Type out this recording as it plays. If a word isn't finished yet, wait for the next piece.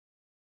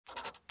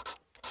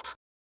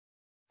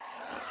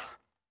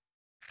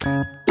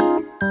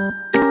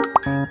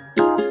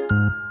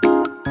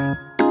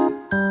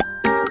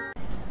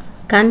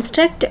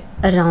Construct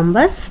a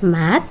rhombus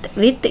math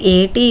with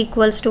AT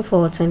equals to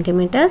 4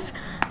 centimeters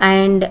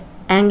and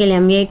angle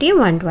MAT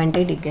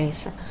 120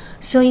 degrees.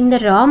 So in the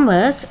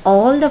rhombus,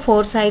 all the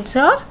four sides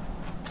are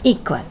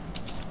equal.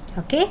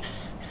 Okay.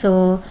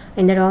 So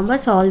in the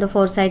rhombus, all the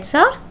four sides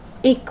are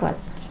equal.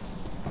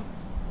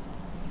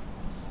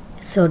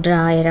 So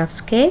draw a rough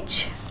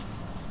sketch.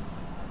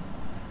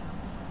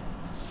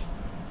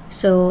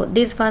 So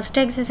this first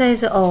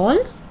exercise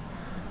all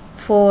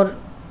four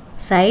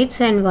sides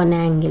and one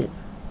angle.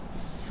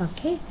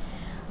 Okay.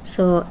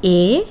 So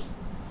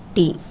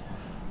AT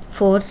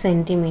 4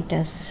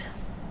 centimeters.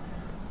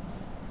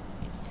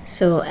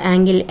 So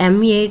angle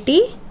MAT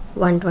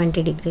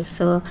 120 degrees.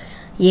 So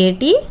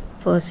AT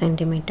 4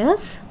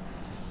 centimeters.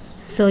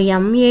 So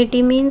MAT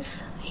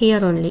means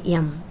here only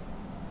M.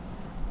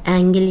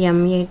 Angle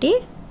MAT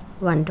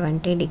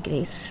 120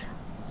 degrees.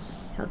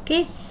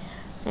 Okay.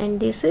 And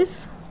this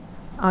is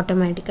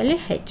automatically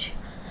H.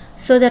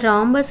 So the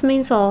rhombus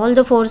means all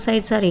the four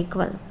sides are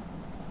equal.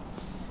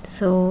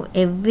 So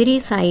every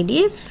side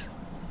is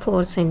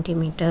 4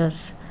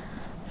 centimeters.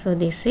 So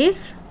this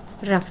is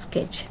rough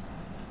sketch.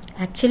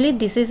 Actually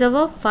this is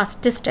our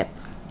first step,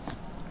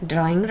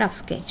 drawing rough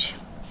sketch.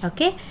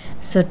 Okay.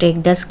 So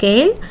take the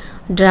scale,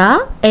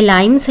 draw a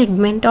line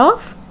segment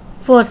of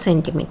 4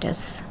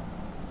 centimeters.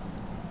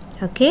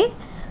 Okay.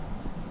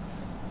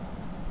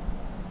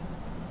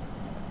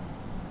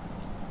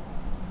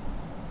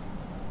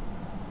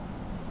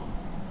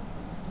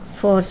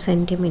 Four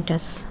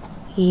centimeters.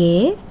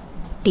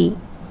 AT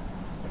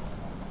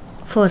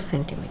 4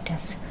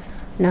 centimeters.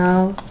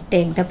 Now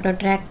take the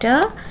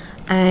protractor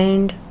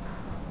and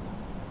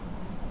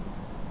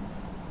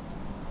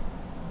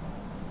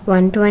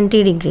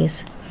 120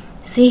 degrees.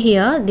 See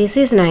here, this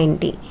is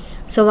 90.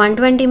 So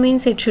 120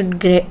 means it should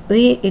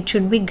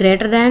be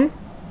greater than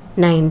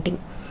 90.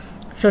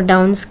 So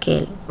down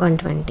scale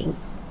 120.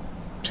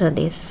 So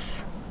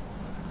this.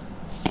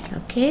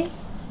 Okay.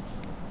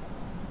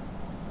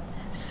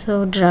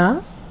 So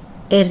draw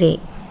a ray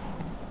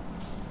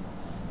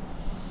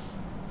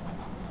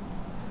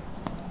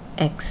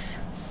X.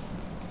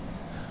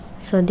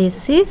 So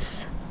this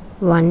is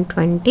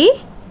 120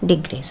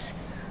 degrees.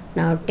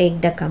 Now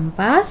take the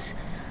compass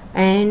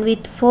and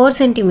with 4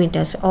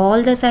 centimeters,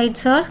 all the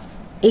sides are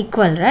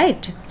equal,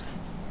 right?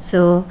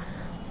 So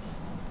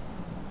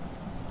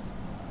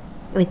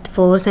with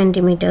 4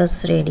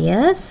 centimeters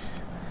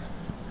radius,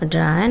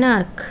 draw an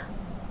arc.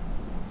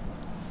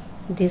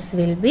 This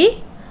will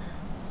be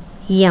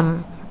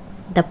M.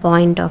 The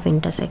point of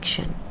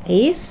intersection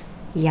is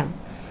M.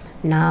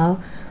 Now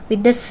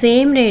with the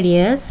same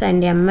radius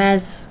and M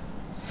as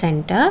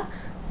center,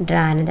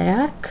 draw another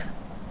arc.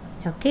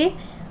 Okay.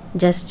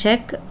 Just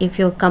check, if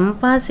your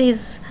compass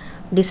is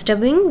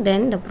disturbing,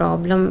 then the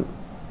problem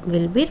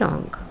will be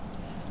wrong.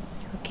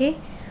 Okay.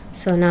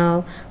 So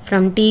now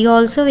from T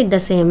also with the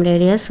same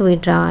radius we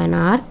draw an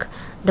arc.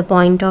 The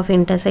point of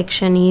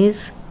intersection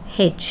is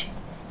H.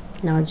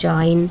 Now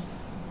join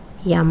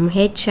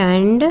MH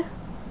and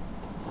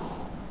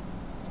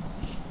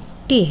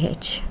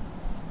TH.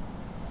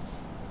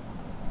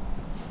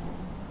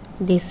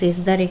 This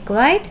is the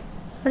required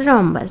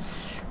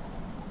rhombus.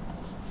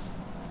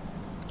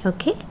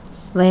 Okay.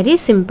 Very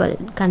simple.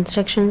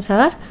 Constructions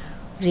are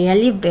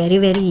really very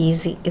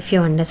easy if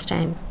you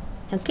understand.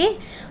 Okay.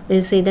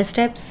 We'll see the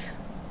steps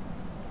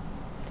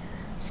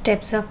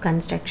of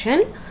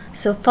construction.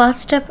 So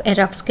first step, a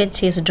rough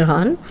sketch is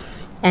drawn,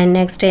 and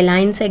next a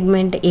line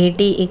segment AT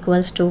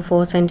equals to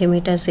 4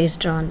 centimeters is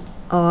drawn,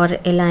 or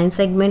a line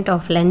segment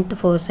of length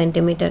 4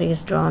 centimeter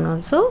is drawn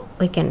also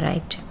we can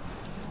write.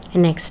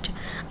 Next,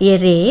 a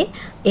ray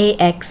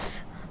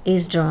AX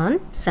is drawn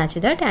such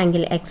that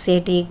angle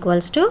XAT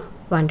equals to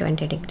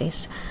 120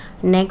 degrees.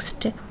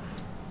 Next,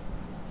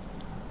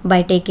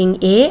 by taking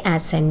A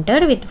as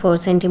center with 4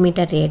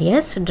 centimeter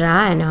radius,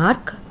 draw an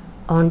arc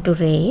onto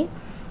ray.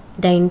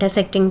 The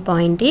intersecting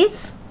point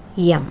is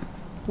M.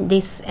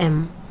 This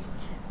M.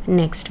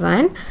 Next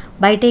one,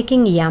 by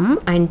taking M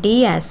and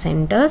T as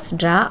centers,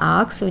 draw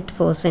arcs with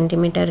 4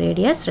 centimeter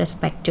radius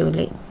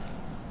respectively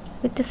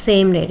with the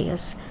same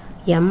radius,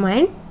 M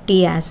and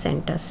T as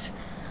centers.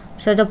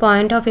 So the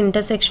point of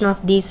intersection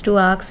of these two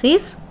arcs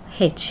is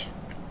H.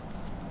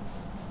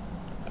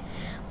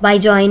 By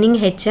joining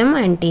HM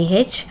and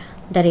TH,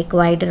 the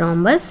required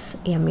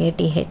rhombus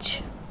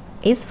MATH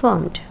is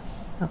formed.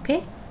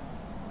 Okay.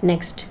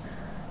 Next,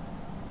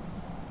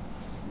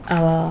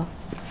 our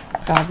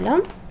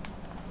problem.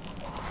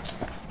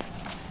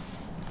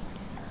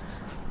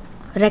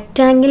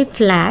 Rectangle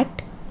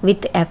flat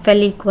with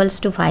FL equals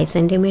to 5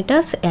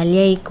 centimeters,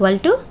 LA equal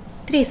to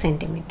 3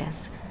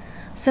 centimeters.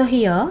 So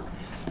here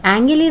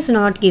angle is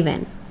not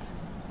given.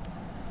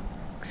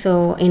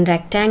 So in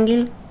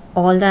rectangle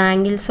all the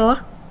angles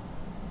are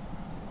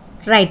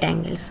right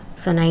angles,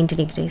 so 90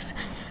 degrees,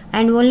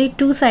 and only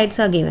two sides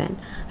are given.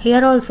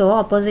 Here also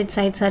opposite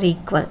sides are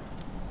equal.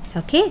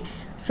 Okay,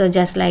 so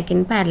just like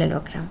in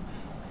parallelogram.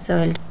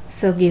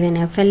 So given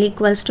FL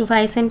equals to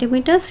 5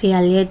 centimeters,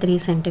 LA 3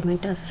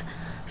 centimeters.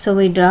 So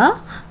we draw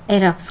a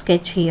rough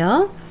sketch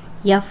here.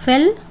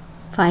 FL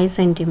 5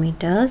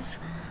 centimeters.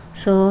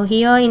 So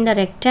here in the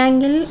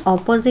rectangle,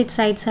 opposite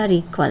sides are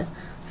equal.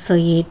 So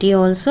AT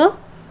also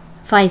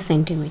 5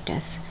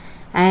 centimeters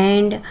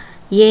and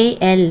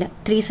AL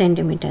 3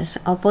 centimeters.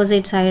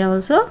 Opposite side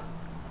also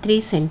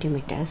 3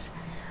 centimeters.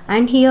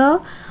 And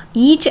here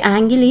each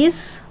angle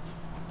is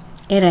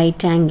a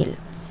right angle,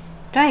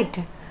 right?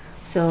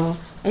 So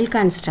I'll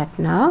construct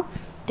now.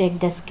 Take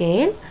the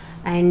scale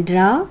and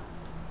draw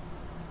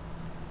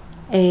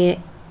a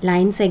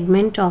line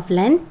segment of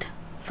length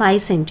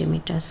 5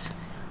 centimeters.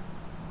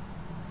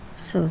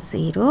 So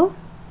 0,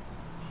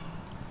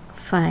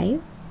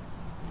 5,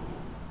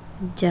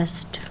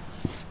 just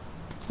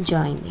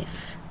join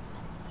this.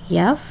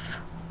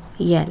 F,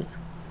 L,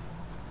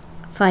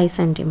 5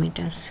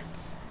 centimeters.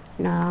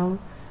 Now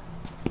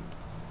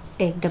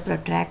take the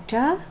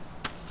protractor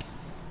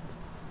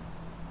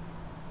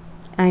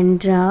and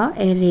draw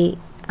a ray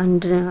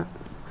and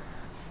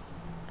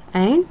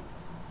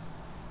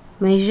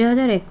measure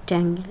the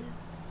rectangle.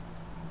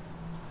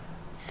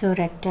 So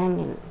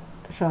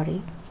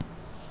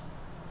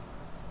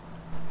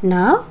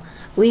now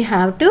we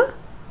have to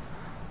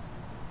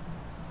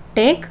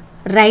take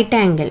right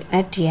angle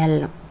at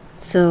L.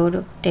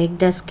 So take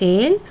the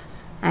scale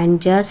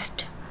and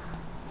just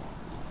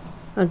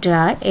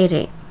draw a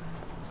ray.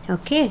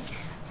 Okay,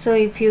 so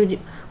if you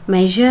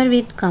measure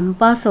with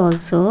compass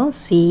also,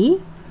 see,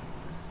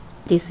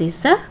 this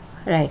is the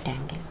right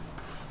angle.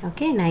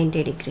 Okay,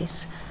 90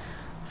 degrees.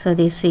 So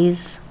this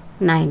is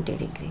 90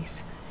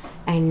 degrees.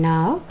 And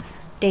now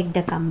take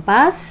the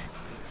compass.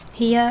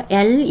 Here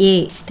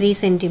LA 3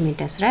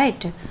 centimeters,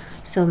 right?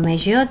 So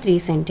measure 3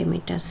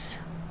 centimeters.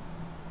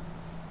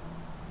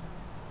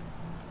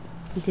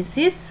 This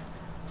is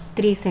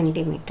 3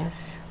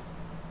 centimeters.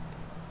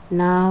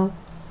 Now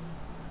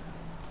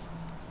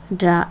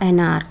draw an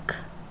arc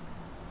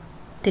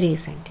 3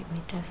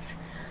 centimeters.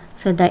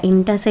 So the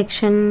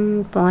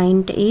intersection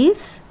point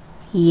is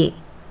A.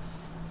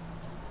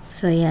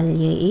 So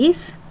LA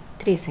is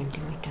 3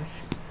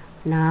 centimeters.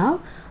 Now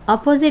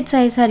opposite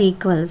sides are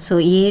equal. So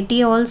AT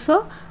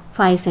also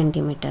 5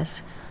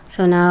 centimeters.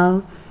 So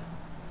now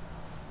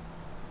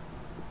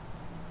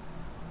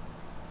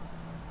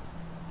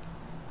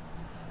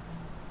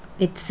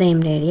with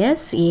same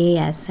radius A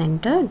as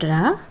center,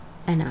 draw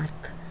an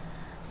arc.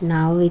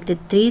 Now with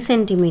 3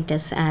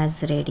 centimeters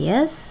as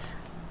radius,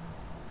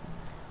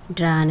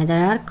 draw another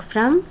arc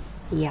from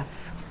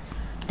F.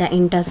 The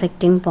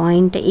intersecting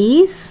point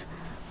is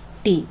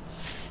T.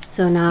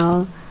 So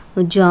now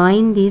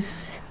join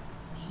this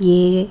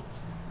AT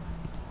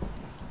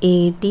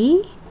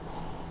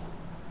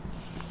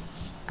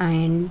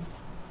and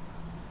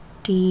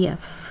TF.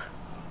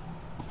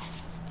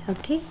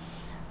 Okay,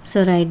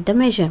 so write the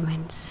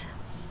measurements.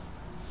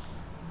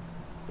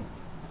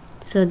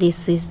 So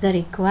this is the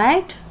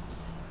required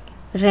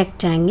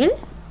rectangle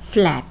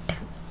flat.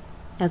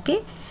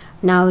 Okay,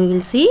 now we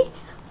will see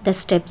the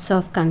steps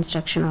of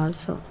construction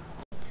also.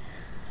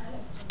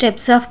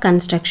 Steps of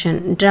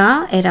construction: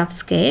 draw a rough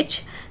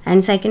sketch,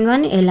 and second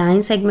one, a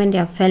line segment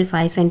FL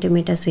 5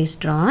 centimeters is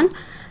drawn.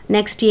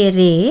 Next, a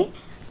ray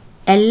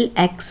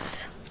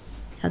LX.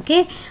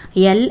 Okay,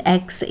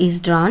 LX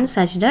is drawn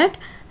such that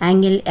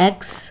angle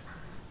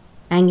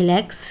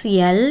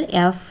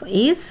XLF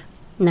is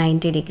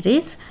 90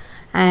 degrees.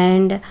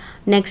 And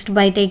next,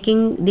 by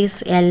taking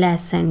this L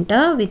as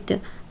center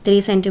with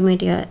 3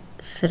 centimeters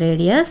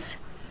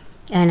radius,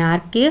 an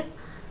arc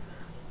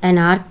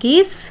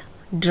is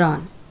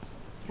drawn.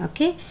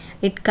 Okay,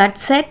 it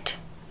cuts at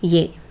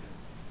A.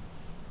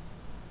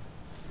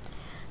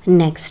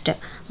 Next,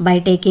 by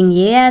taking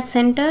A as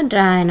center,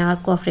 draw an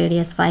arc of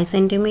radius 5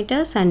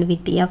 centimeters, and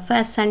with F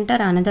as center,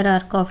 another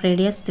arc of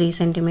radius 3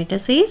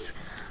 centimeters is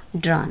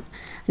drawn.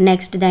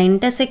 Next, the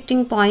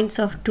intersecting points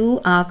of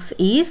two arcs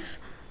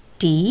is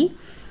T,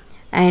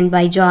 and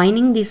by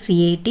joining this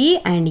AT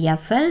and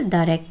FL,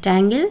 the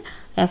rectangle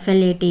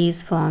FLAT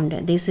is formed.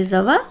 This is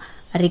our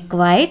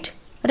required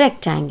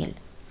rectangle.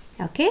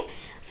 Okay,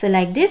 so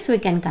like this we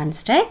can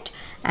construct.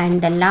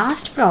 And the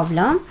last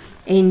problem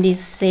in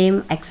this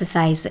same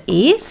exercise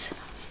is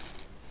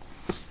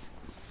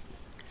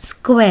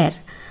square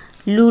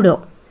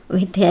Ludo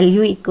with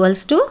LU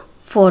equals to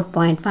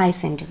 4.5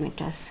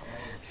 centimeters.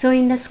 So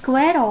in the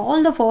square,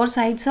 all the four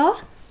sides are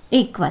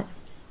equal,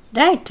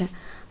 right?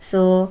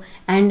 So,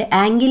 and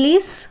angle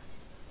is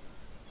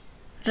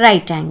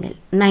right angle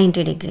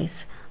 90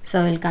 degrees. So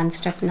I will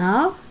construct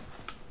now.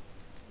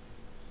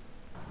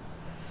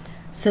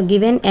 So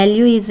given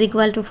LU is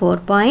equal to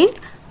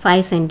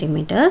 4.5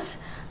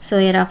 centimeters. So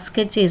a rough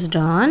sketch is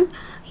drawn.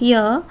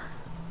 Here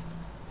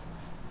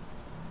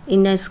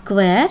in the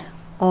square,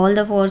 all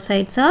the four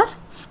sides are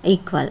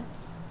equal.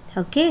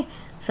 Okay,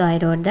 so I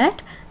wrote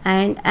that,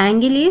 and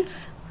angle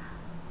is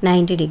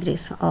 90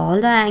 degrees.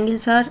 All the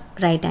angles are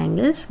right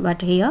angles,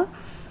 but here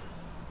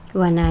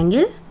one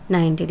angle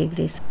 90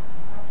 degrees.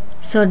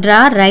 So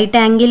draw right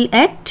angle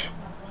at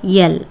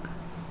L.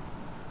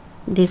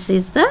 this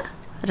is the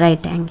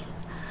right angle.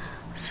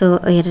 So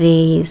a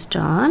ray is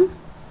drawn,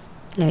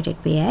 let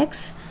it be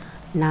x.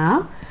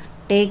 Now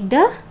take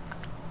the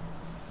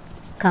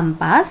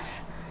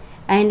compass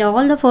and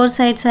all the four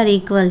sides are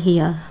equal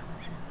here,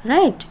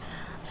 right?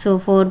 So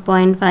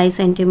 4.5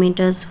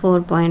 centimeters,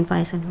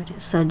 4.5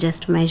 centimeters. So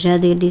just measure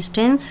the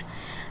distance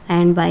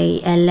and by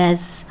L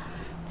as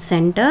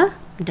center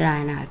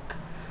draw an arc.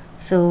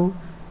 So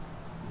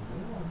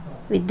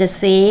with the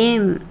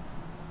same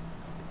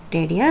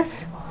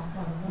radius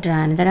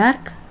draw another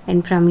arc,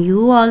 and from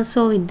U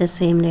also with the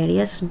same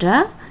radius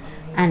draw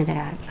another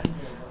arc.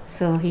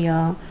 So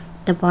here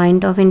the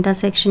point of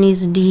intersection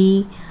is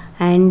D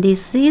and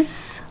this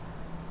is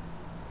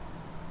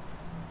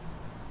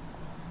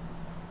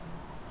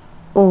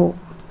O.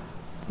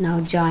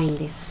 Now join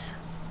this.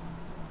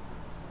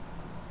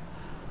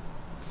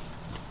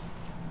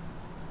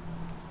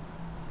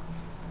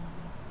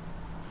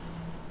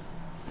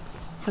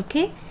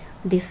 Okay,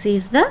 this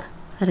is the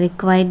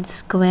required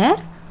square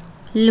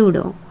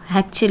Ludo.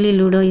 Actually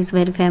Ludo is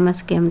very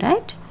famous game,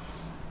 right?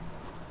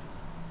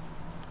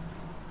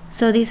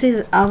 So this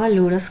is our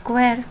Ludo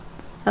square.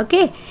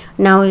 Okay,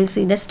 now we'll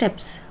see the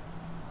steps.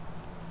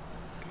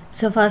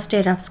 So first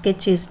a rough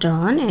sketch is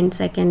drawn and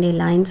second a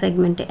line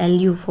segment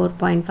LU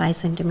 4.5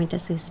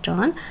 centimeters is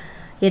drawn.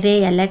 A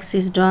ray LX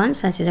is drawn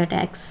such that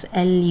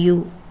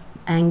XLU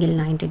angle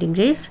 90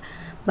 degrees.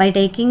 By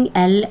taking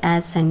L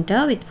as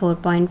center with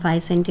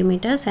 4.5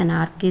 centimeters, an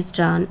arc is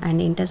drawn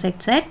and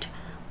intersects at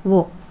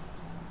O.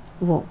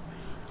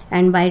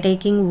 And by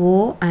taking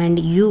O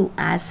and U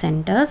as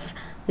centers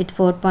with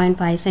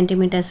 4.5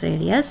 centimeters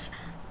radius,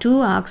 two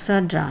arcs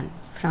are drawn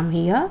from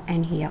here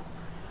and here.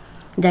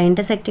 The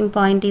intersecting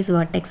point is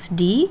vertex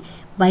D.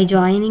 By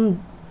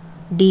joining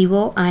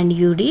DO and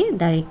UD,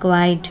 the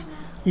required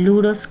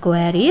Ludo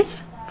square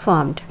is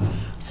formed.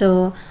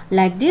 So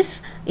like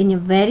this, in a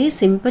very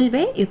simple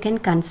way, you can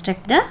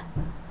construct the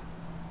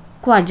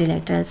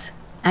quadrilaterals.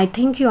 I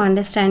think you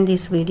understand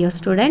this video,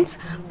 students.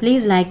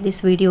 Please like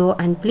this video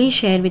and please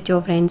share with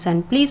your friends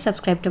and please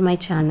subscribe to my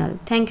channel.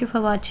 Thank you for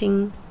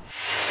watching.